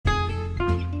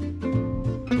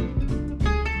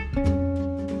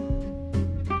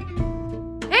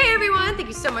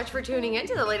so much for tuning in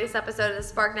to the latest episode of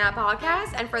the SparkNap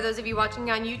podcast. And for those of you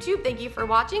watching on YouTube, thank you for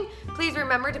watching. Please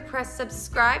remember to press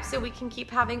subscribe so we can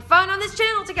keep having fun on this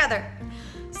channel together.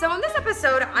 So in this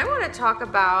episode, I want to talk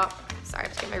about, sorry, I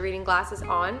have to get my reading glasses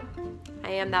on. I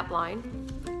am that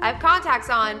blind. I have contacts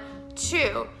on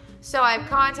too. So I have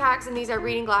contacts and these are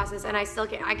reading glasses, and I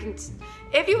can,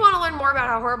 if you want to learn more about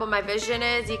how horrible my vision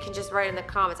is, you can just write in the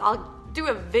comments. I'll do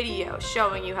a video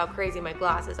showing you how crazy my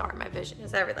glasses are, my vision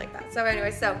is, everything like that. So anyway,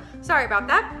 so sorry about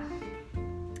that.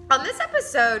 On this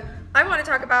episode, I want to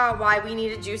talk about why we need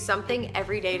to do something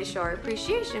every day to show our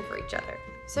appreciation for each other.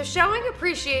 So showing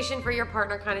appreciation for your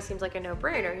partner kind of seems like a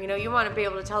no-brainer. You know, you want to be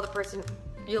able to tell the person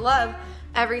you love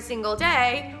every single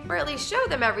day, or at least show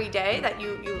them every day that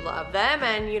you love them,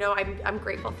 and you know, I'm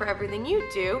grateful for everything you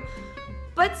do.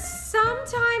 But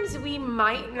sometimes we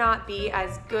might not be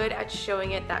as good at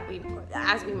showing it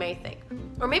as we may think.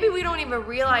 Or maybe we don't even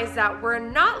realize that we're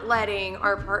not letting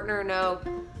our partner know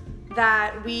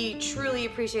that we truly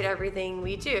appreciate everything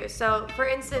we do. So for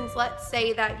instance, let's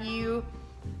say that you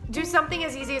do something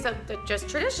as easy as just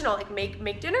traditional, like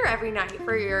make dinner every night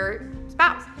for your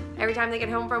spouse. Every time they get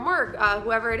home from work,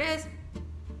 whoever it is,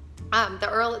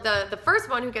 the first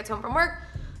one who gets home from work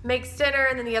makes dinner,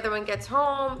 and then the other one gets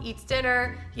home, eats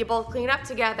dinner, you both clean up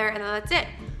together, and then that's it.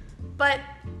 But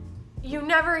you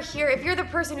never hear, if you're the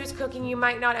person who's cooking, you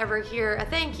might not ever hear a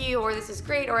thank you, or this is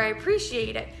great, or I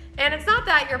appreciate it. And it's not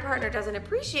that your partner doesn't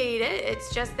appreciate it,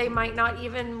 it's just they might not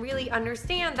even really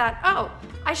understand that, oh,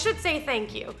 I should say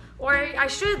thank you. Or I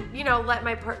should, you know, let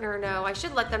my partner know, I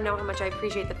should let them know how much I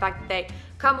appreciate the fact that they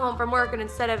come home from work and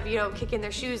instead of, you know, kicking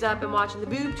their shoes up and watching the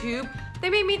boob tube, they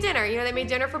made me dinner. You know, they made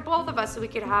dinner for both of us so we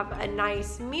could have a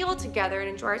nice meal together and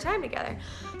enjoy our time together.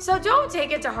 So don't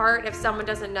take it to heart if someone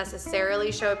doesn't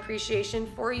necessarily show appreciation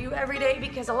for you every day,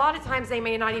 because a lot of times they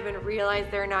may not even realize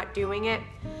they're not doing it.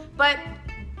 But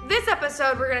this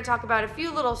episode, we're going to talk about a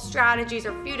few little strategies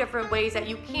or a few different ways that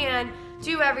you can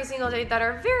do every single day that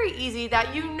are very easy,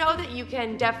 that you know that you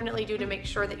can definitely do to make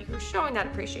sure that you're showing that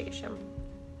appreciation.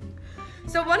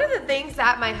 So one of the things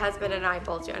that my husband and I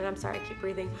both do, and I'm sorry, I keep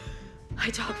breathing,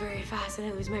 I talk very fast and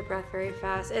I lose my breath very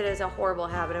fast. It is a horrible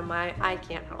habit of mine. I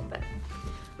can't help it.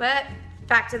 But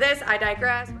back to this, I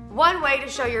digress. One way to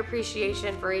show your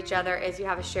appreciation for each other is you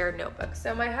have a shared notebook.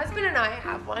 So my husband and I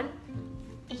have one,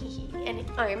 and it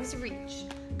arm's reach.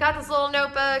 Got this little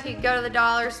notebook. You can go to the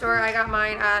dollar store. I got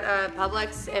mine at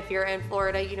Publix. If you're in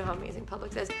Florida, you know how amazing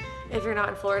Publix is. If you're not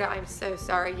in Florida, I'm so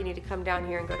sorry. You need to come down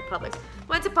here and go to Publix.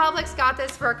 Went to Publix, got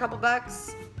this for a couple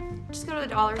bucks. Just go to the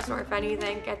dollar store if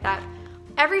anything, get that.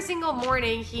 Every single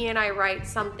morning, he and I write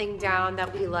something down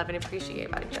that we love and appreciate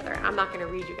about each other. I'm not going to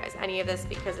read you guys any of this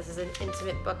because this is an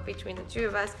intimate book between the two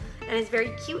of us, and it's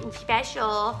very cute and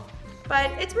special.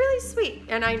 But it's really sweet,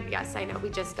 and yes, I know, we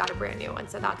just got a brand new one,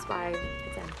 so that's why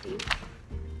it's empty.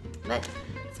 But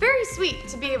it's very sweet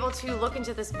to be able to look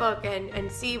into this book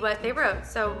and see what they wrote.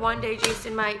 So one day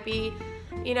Jason might be,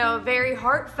 you know, a very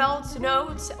heartfelt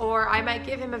note, or I might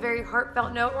give him a very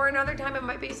heartfelt note, or another time it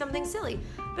might be something silly.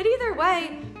 But either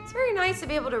way, it's very nice to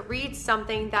be able to read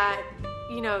something that,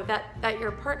 you know, that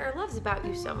your partner loves about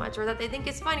you so much, or that they think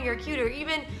is funny or cute, or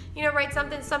even, you know, write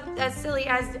something as silly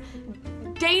as,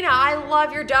 Dana, I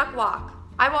love your duck walk.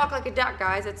 I walk like a duck,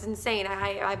 guys. It's insane.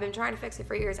 I've been trying to fix it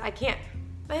for years. I can't.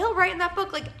 But he'll write in that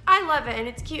book, like, I love it, and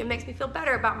it's cute. It makes me feel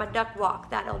better about my duck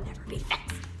walk. That'll never be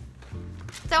fixed.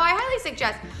 So I highly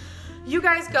suggest you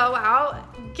guys go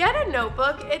out, get a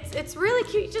notebook. It's really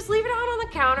cute. Just leave it out on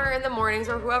the counter in the mornings,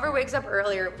 or whoever wakes up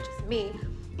earlier, which is me.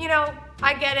 You know,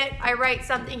 I get it. I write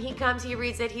something. He comes, he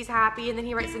reads it, he's happy, and then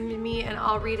he writes something to me, and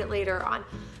I'll read it later on.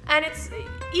 And it's,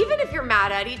 even if you're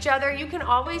mad at each other, you can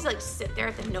always like sit there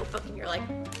at the notebook and you're like,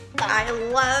 I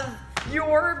love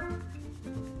your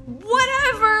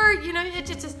whatever, you know,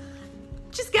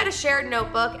 just get a shared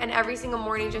notebook, and every single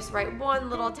morning just write one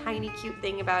little tiny cute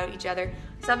thing about each other,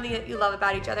 something that you love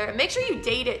about each other, and make sure you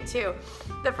date it too.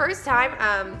 The first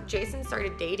time Jason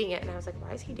started dating it, and I was like,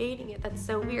 why is he dating it? That's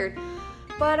so weird.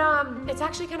 But it's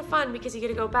actually kind of fun because you get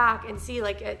to go back and see,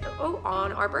 like,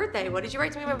 on our birthday, what did you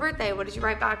write to me on my birthday? What did you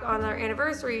write back on our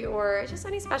anniversary, or just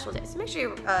any special days? So make sure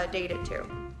you date it too.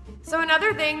 So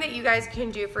another thing that you guys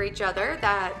can do for each other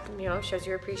that, you know, shows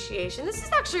your appreciation, this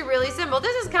is actually really simple.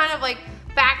 This is kind of like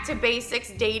back to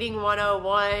basics dating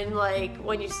 101, like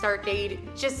when you start dating,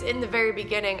 just in the very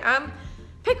beginning.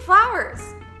 Pick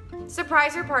flowers.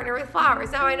 Surprise your partner with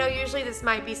flowers. Now I know usually this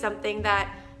might be something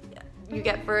that you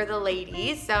get for the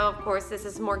ladies, so of course this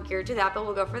is more geared to that, but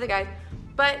we'll go for the guys.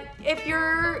 But if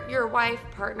your wife,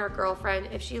 partner, girlfriend,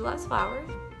 if she loves flowers,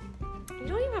 you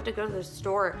don't even have to go to the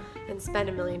store and spend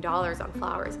 $1 million on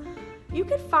flowers. You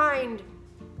could find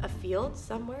a field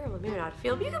somewhere. Well, maybe not a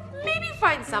field, but you could maybe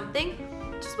find something.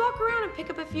 Just walk around and pick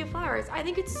up a few flowers. I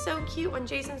think it's so cute when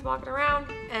Jason's walking around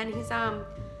and he's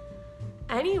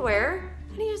anywhere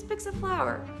and he just picks a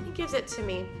flower. He gives it to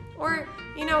me. Or,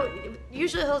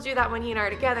 usually he'll do that when he and I are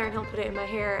together and he'll put it in my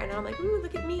hair and I'm like, ooh,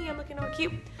 look at me, I'm looking all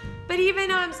cute. But even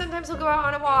sometimes he'll go out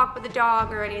on a walk with a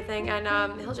dog or anything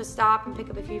and he'll just stop and pick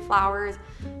up a few flowers.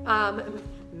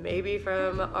 Maybe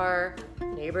from our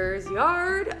neighbor's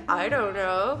yard, I don't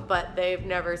know, but they've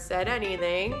never said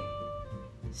anything.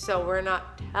 So we're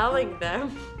not telling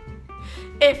them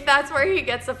if that's where he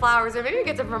gets the flowers, or maybe he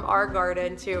gets them from our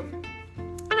garden too.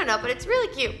 I don't know, but it's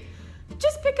really cute.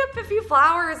 Just pick up a few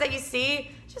flowers that you see,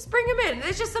 just bring them in.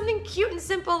 There's just something cute and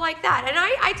simple like that. And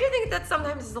I do think that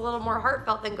sometimes it's a little more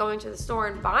heartfelt than going to the store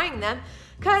and buying them,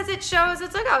 because it shows,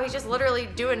 it's like, oh, he's just literally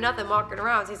doing nothing, walking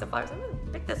around, sees some flowers. I'm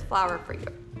gonna pick this flower for you.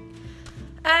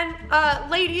 And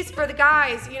ladies, for the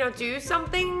guys, do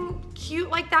something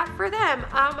cute like that for them.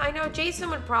 I know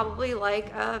Jason would probably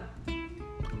like a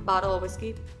bottle of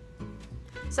whiskey.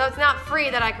 So it's not free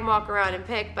that I can walk around and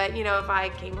pick, but if I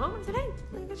came home and said, hey,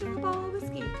 let me get you a bottle of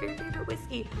whiskey, your favorite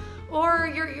whiskey, or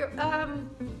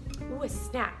a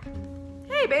snack.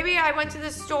 Hey baby, I went to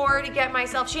the store to get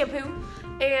myself shampoo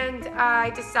and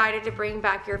I decided to bring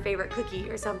back your favorite cookie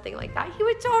or something like that. He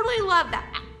would totally love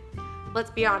that.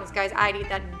 Let's be honest, guys, I'd eat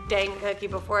that dang cookie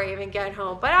before I even get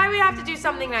home, but I would have to do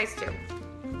something nice too.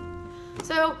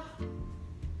 So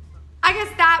I guess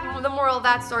the moral of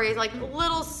that story is like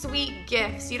little sweet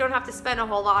gifts. You don't have to spend a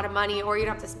whole lot of money, or you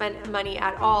don't have to spend money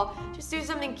at all. Just do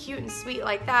something cute and sweet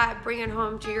like that, bring it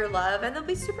home to your love, and they'll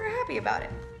be super happy about it.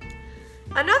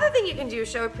 Another thing you can do,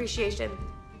 show appreciation,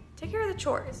 take care of the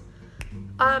chores.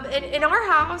 In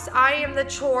our house, I am the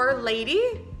chore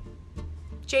lady.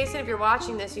 Jason, if you're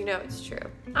watching this, you know it's true.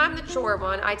 I'm the chore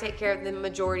one. I take care of the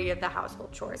majority of the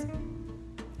household chores.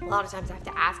 A lot of times I have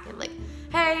to ask him, like,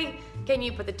 hey, can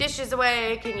you put the dishes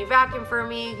away? Can you vacuum for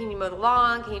me? Can you mow the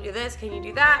lawn? Can you do this? Can you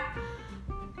do that?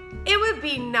 It would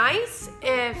be nice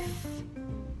if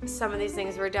some of these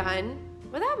things were done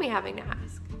without me having to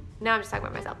ask. Now I'm just talking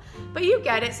about myself. But you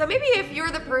get it. So maybe if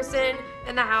you're the person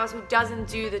in the house who doesn't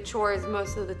do the chores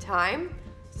most of the time.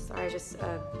 Sorry, I just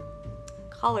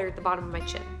colored the bottom of my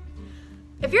chin.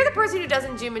 If you're the person who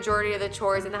doesn't do majority of the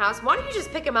chores in the house, why don't you just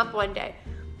pick them up one day?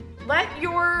 Let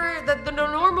the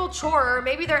normal chore, or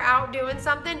maybe they're out doing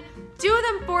something, do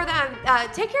them for them.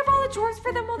 Take care of all the chores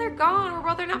for them while they're gone, or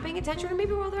while they're not paying attention, or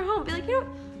maybe while they're home. Be like,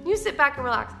 you sit back and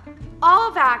relax.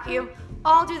 I'll vacuum,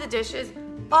 I'll do the dishes,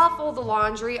 I'll fold the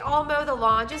laundry, I'll mow the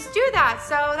lawn. Just do that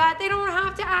so that they don't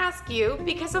have to ask you,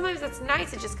 because sometimes it's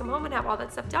nice to just come home and have all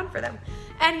that stuff done for them.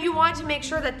 And you want to make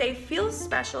sure that they feel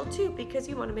special too, because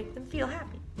you want to make them feel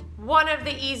happy. One of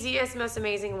the easiest, most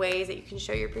amazing ways that you can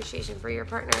show your appreciation for your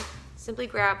partner, simply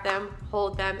grab them,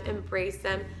 hold them, embrace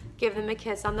them, give them a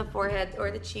kiss on the forehead or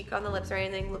the cheek on the lips or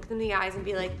anything, look them in the eyes and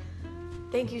be like,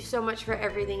 thank you so much for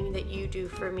everything that you do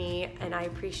for me, and I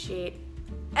appreciate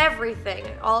everything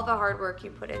and all the hard work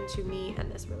you put into me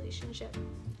and this relationship.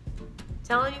 I'm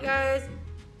telling you guys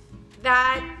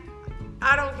that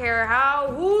I don't care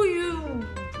who you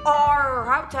are or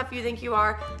how tough you think you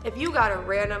are, if you got a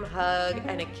random hug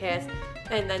and a kiss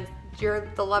and then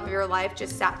the love of your life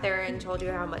just sat there and told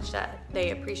you how much that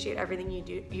they appreciate everything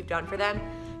you've done for them,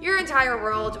 your entire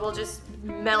world will just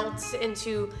melt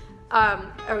into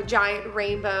a giant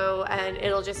rainbow, and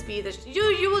it'll just be this,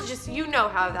 you know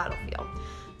how that'll feel.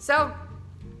 So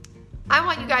I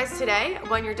want you guys today,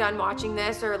 when you're done watching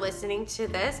this or listening to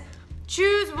this,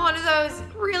 choose one of those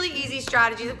really easy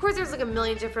strategies. Of course, there's like a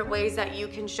million different ways that you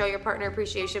can show your partner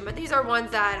appreciation, but these are ones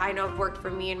that I know have worked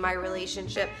for me in my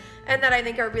relationship and that I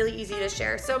think are really easy to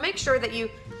share. So make sure that you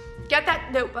get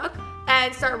that notebook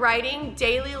and start writing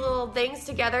daily little things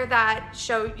together that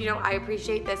show, I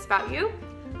appreciate this about you.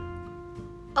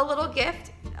 A little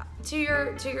gift to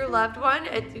your loved one,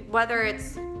 whether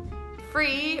it's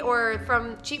free or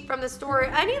cheap from the store,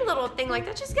 any little thing like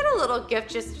that, just get a little gift,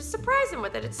 just surprise them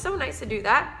with it. It's so nice to do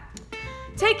that.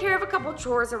 Take care of a couple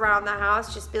chores around the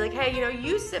house. Just be like, hey,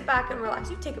 you sit back and relax.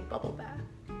 You take a bubble bath.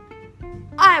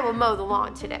 I will mow the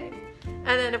lawn today. And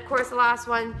then, of course, the last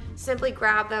one, simply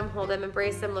grab them, hold them,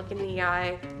 embrace them, look them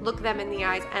in the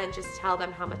eyes, and just tell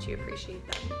them how much you appreciate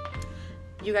them.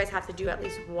 You guys have to do at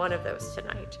least one of those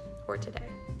tonight or today,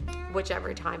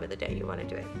 whichever time of the day you want to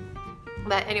do it.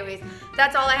 But anyways,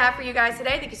 that's all I have for you guys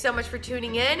today. Thank you so much for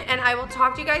tuning in, and I will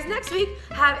talk to you guys next week.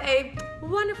 Have a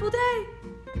wonderful day.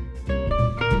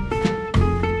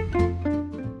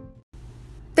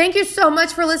 Thank you so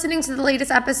much for listening to the latest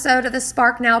episode of the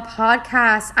Spark Now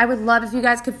podcast. I would love if you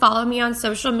guys could follow me on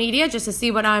social media just to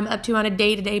see what I'm up to on a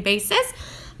day-to-day basis.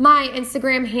 My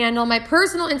Instagram handle, my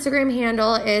personal Instagram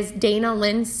handle is Dana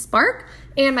Lynn Spark,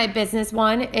 and my business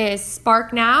one is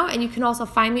Spark Now, and you can also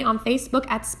find me on Facebook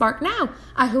at Spark Now.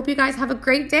 I hope you guys have a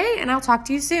great day, and I'll talk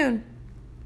to you soon.